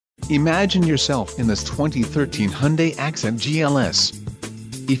Imagine yourself in this 2013 Hyundai Accent GLS.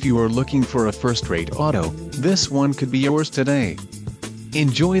 If you are looking for a first-rate auto, this one could be yours today.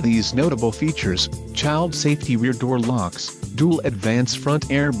 Enjoy these notable features: child safety rear door locks, dual advanced front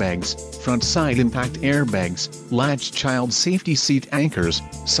airbags, front side impact airbags, latch child safety seat anchors,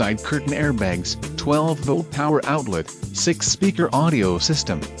 side curtain airbags, 12-volt power outlet, 6-speaker audio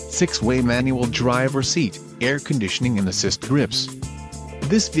system, 6-way manual driver seat, air conditioning and assist grips.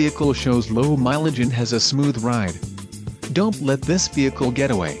 This vehicle shows low mileage and has a smooth ride. Don't let this vehicle get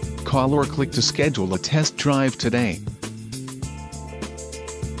away. Call or click to schedule a test drive today.